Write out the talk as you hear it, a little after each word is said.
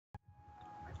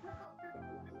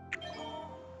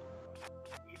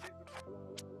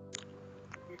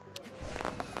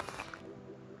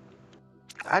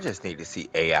I just need to see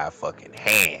AI fucking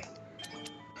hand.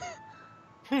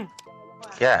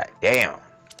 God damn.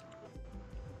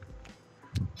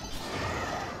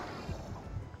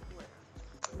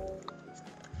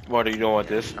 What do you don't want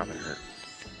this? I'm hurt.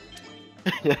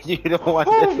 You don't want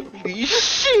this. Holy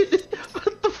shit!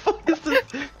 What the fuck is this?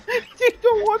 You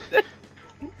don't want that.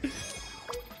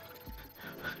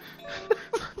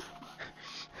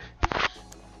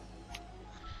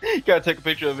 You gotta take a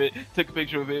picture of it. Take a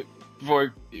picture of it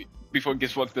before it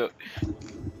gets fucked up.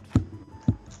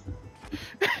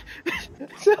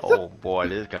 Oh boy,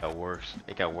 this got worse.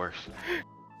 It got worse.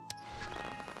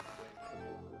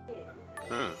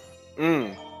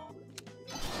 Mm.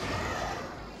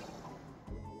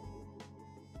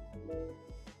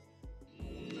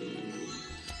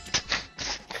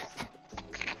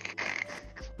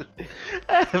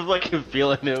 I have like a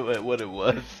feeling of what it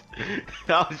was.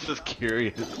 I was just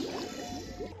curious.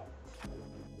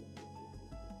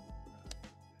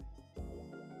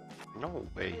 No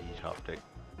way he top deck.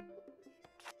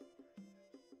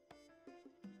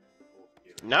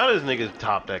 Now this nigga's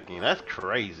top decking. That's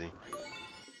crazy.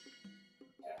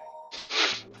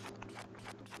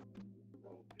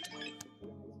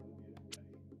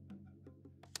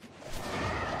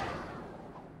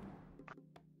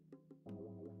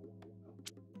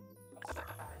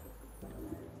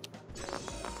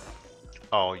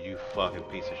 Oh, you fucking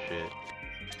piece of shit.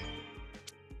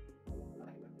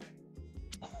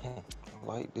 I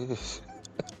like this.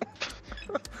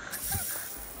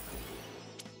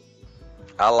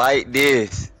 I like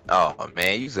this. Oh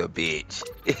man, you's a bitch.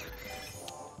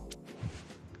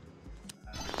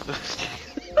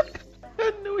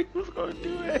 I knew he was gonna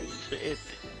do that shit.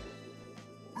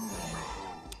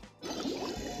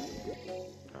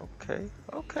 Okay,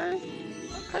 okay,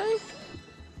 okay.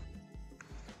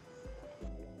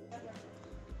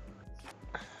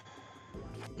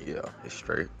 Yeah, it's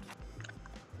straight.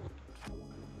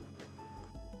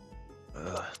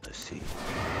 Let's see.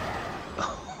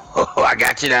 Oh, I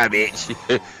got you now, bitch.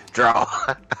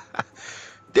 Draw.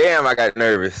 Damn, I got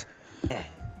nervous.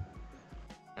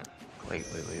 Wait.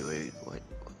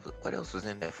 What else was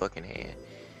in that fucking hand?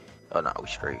 Oh no, we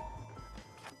straight.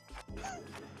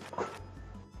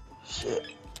 Shit.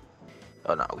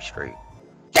 Oh no, we straight.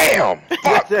 Damn!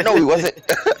 Fuck! No, he wasn't.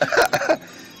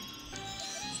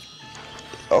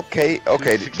 Okay.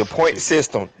 The point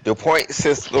system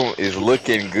is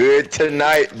looking good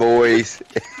tonight, boys.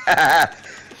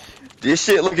 This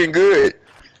shit looking good.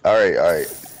 All right.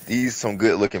 These some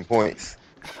good looking points.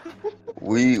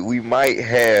 We might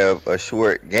have a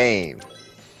short game.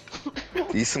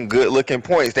 These some good looking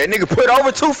points. That nigga put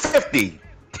over 250.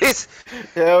 This.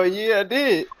 Hell yeah, I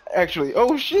did. Actually,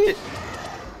 oh shit.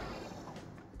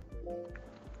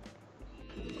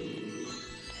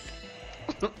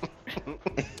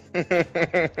 This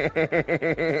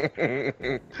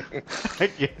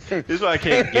is why I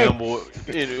can't gamble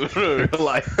in real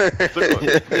life.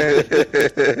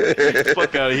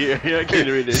 Fuck out of here. I can't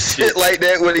read this Shit shit. like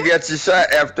that when he got your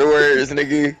shot afterwards,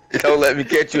 nigga. Don't let me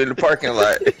catch you in the parking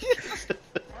lot.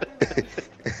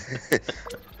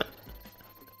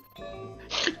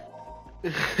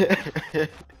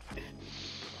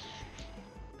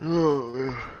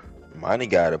 Money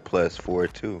got a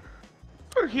 +4 too.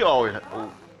 He always.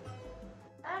 Oh.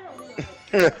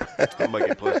 I'm gonna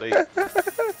get +8.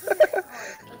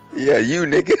 Yeah, you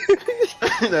nigga.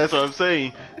 That's what I'm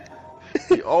saying.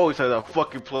 He always has a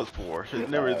fucking +4. It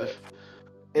never is.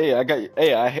 Hey, I got you.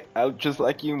 Hey, I just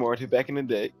like you, Morty, back in the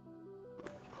day.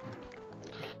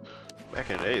 Back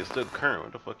in the day, it's still current.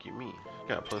 What the fuck you mean?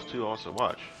 Got +2 also.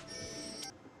 Watch.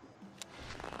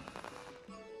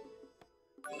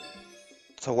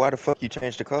 So why the fuck you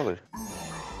changed the color?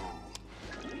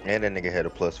 And that nigga had a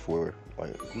 +4.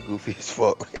 Like, you goofy as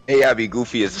fuck. Hey, I be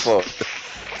goofy as fuck.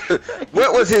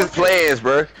 What was his plans,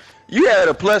 bro? You had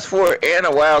a +4 and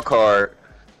a wild card.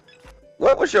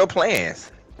 What was your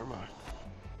plans?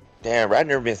 Damn, I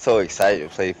never been so excited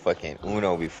to play fucking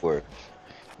Uno before.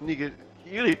 Nigga,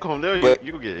 you need to calm down. But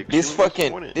you get this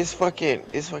fucking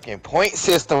point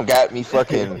system got me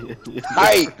fucking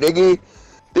hype, nigga.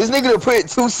 This nigga put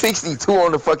 262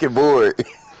 on the fucking board.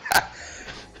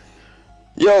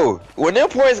 Yo, when that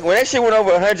shit went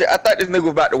over 100, I thought this nigga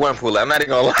was about to one pull. I'm not even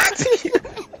gonna lie to you.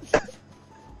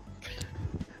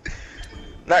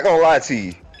 Not gonna lie to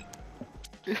you.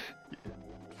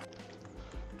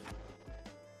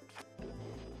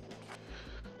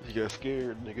 You got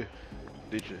scared, nigga.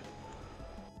 Did you?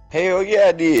 Hell yeah,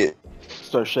 I did.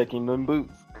 Start shaking them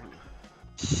boots.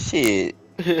 Shit.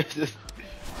 I'm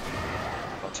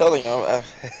telling you,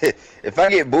 if I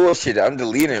get bullshit, I'm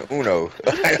deleting Uno.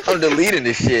 I'm deleting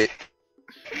this shit.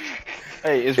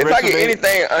 Hey, it's If I get WrestleMania.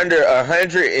 anything under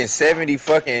 170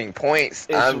 fucking points,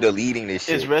 I'm deleting this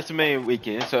It's shit. WrestleMania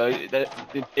weekend, so the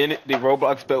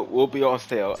Roblox belt will be on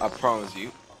sale. I promise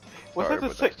you. What's Sorry, that?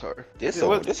 but The that's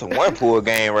hard. This a one pool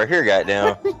game right here,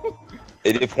 goddamn.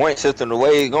 The point system, the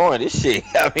way it's going, this shit.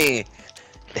 I mean,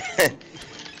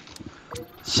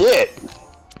 shit.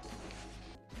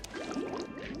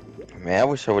 Man, I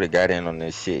wish I would have got in on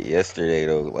this shit yesterday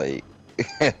though. Like,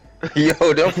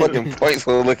 yo, them fucking points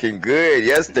were looking good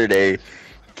yesterday.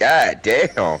 God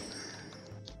damn.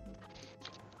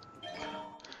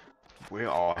 We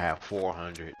all have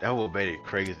 400. That would make it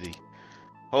crazy.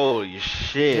 Holy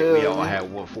shit, we Hell all yeah.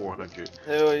 had 400.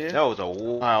 Hell yeah. That was a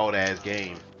wild ass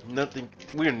game. Nothing.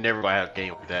 We're never gonna have a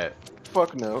game like that.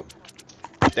 Fuck no.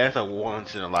 That's a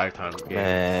once in a lifetime game.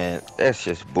 Man, that's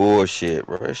just bullshit,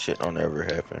 bro. That shit don't ever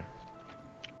happen.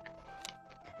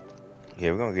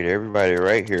 Yeah, we're gonna get everybody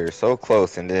right here, so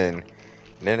close, and then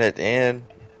at the end,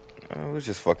 we'll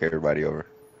just fuck everybody over.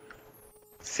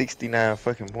 69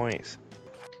 fucking points.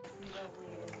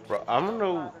 Bro, I don't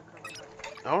know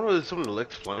if it's something to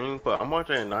explain, but I'm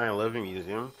watching a 9/11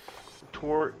 museum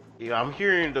tour. Yeah, I'm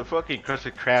hearing the fucking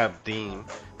Krusty Krab theme.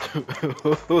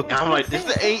 And I'm like,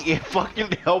 this ain't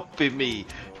fucking helping me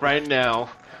right now.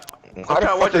 Why the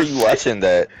fuck are you watching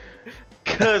that?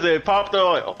 Cause it popped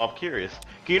up. Like, oh, I'm curious.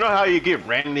 You know how you get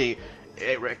randomly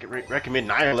recommend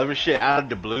 9/11 shit out of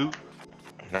the blue?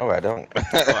 No, I don't.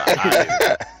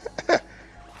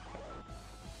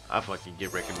 I fucking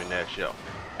get recommend that shit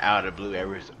out of the blue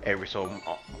every so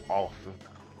often.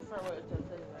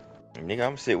 Nigga,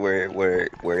 I'm sit where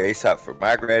they saw for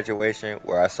my graduation,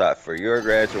 where I saw for your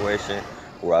graduation,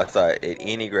 where I saw at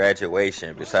any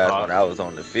graduation besides when I was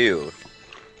on the field.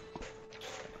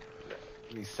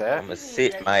 You sad? I'ma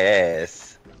sit my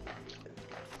ass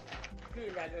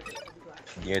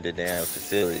near the damn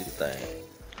facility thing.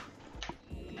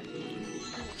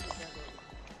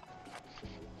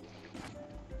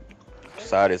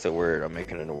 Side is a word. I'm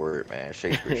making it a word, man.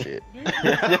 Shakespeare shit.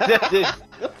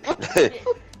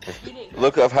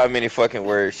 Look up how many fucking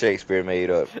words Shakespeare made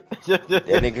up. That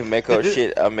nigga make up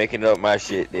shit. I'm making up my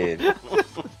shit then.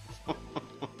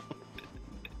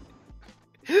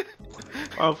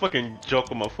 I'm fucking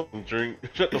joking my fucking drink.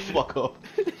 Shut the fuck up.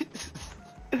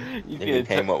 Nigga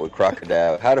came up with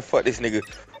crocodile. How the fuck this nigga?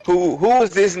 Who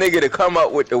was this nigga to come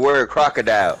up with the word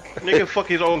crocodile? Nigga fuck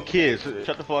his own kids.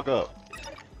 Shut the fuck up.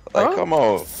 Like, come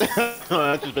on.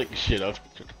 I'm just making shit up.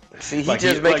 See, he Like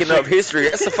just making like up history.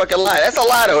 That's a fucking lie. That's a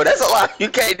lie, though. That's a lie. You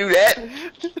can't do that.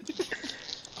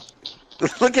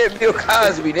 Look at Bill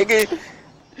Cosby, nigga.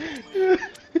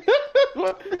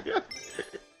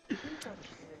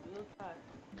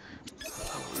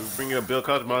 Bring up Bill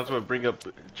Cosby, might as well bring up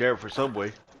Jared for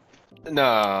Subway.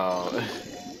 No.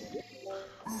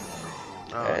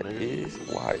 That is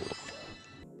wild.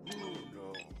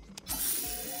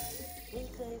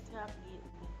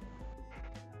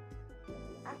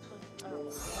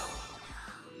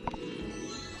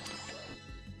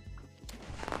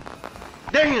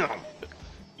 Damn!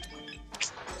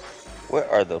 What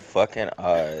are the fucking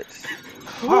odds?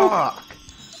 Fuck!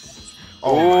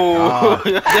 Oh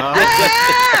my god.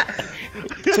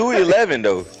 211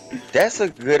 though. That's a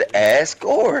good ass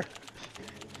score.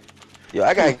 Yo,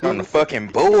 I gotta get on the fucking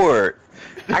board.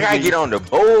 I gotta get on the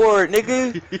board,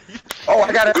 nigga. Oh,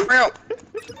 I got a cramp.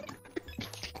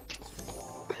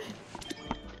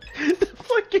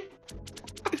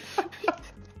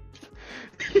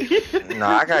 No,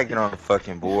 I gotta get on the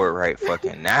fucking board right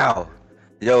fucking now.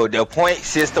 Yo, the point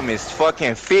system is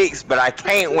fucking fixed, but I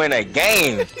can't win a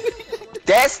game.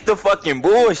 That's the fucking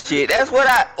bullshit. That's what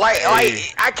I like. Hey,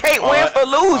 like I can't win for All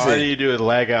you losing. need to do is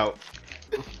lag out.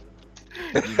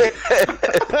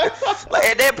 Like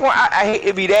at that point, I hate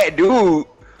to be that dude,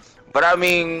 but I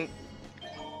mean,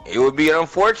 it would be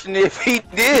unfortunate if he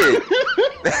did.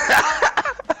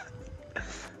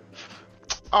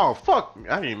 Oh fuck!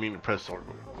 I didn't mean to press on.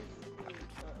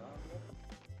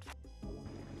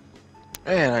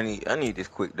 Man, I need this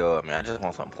quick dub, man. I just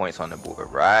want some points on the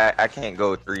board, bro. I can't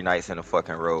go 3 nights in a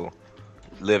fucking row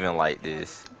living like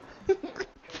this. Or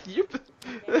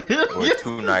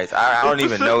 2 nights. I don't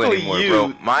even know anymore, bro.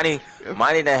 Monty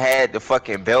done had the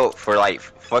fucking belt for like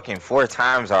fucking 4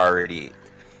 times already.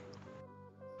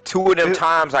 2 of them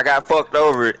times I got fucked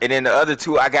over, and then the other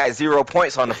 2 I got 0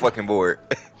 points on the fucking board.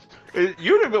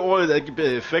 You're the one that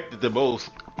been affected the most.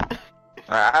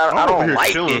 I don't here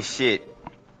like chilling. this shit.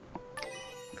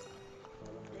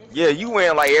 Yeah, you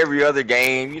win like every other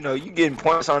game. You know, you getting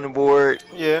points on the board.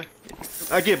 Yeah.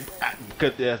 I get,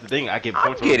 because that's the thing, I get I'm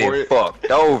points on the getting board.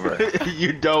 fucked over.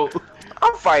 You don't.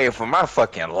 I'm fighting for my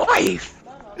fucking life.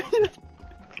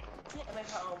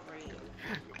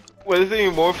 But it's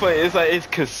even more funny. It's like it's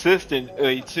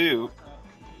consistently too.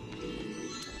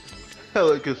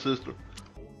 Hella consistent.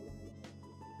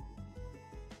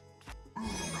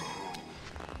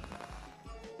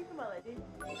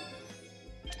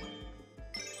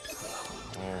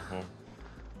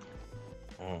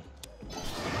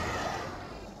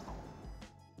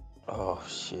 Oh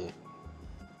shit.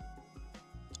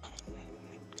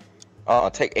 Oh,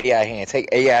 take AI hand, take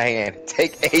AI hand,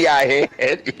 take AI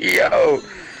hand.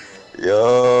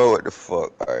 Yo, what the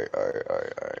fuck? Alright.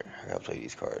 I gotta play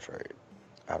these cards right.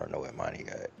 I don't know what mine he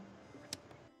got.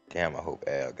 Damn, I hope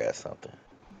Al got something.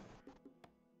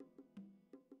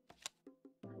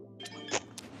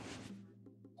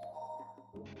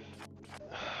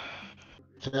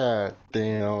 God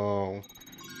damn.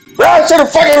 Bro, I should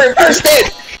have fucking reversed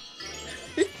it!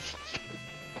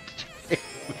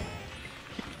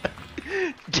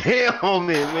 Damn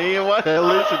it, man. Why did I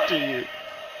listen to you?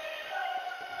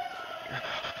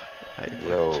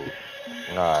 Yo,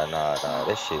 nah,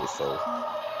 that shit is so.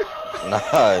 Nah,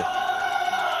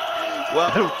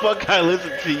 Why the fuck I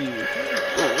listen to you?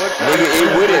 What nigga, it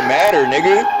wouldn't matter,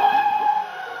 nigga.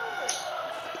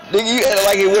 Nigga, you acting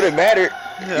like it wouldn't matter.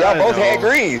 Y'all both had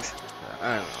greens.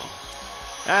 I know.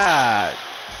 Ah,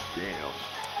 damn.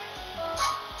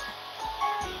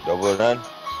 Double done.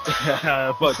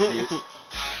 Fuck you.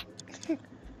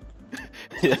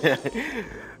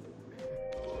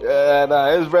 Nah,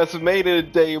 it's WrestleMania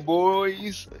today,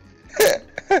 boys.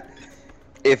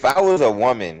 If I was a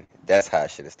woman, that's how I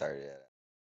should have started.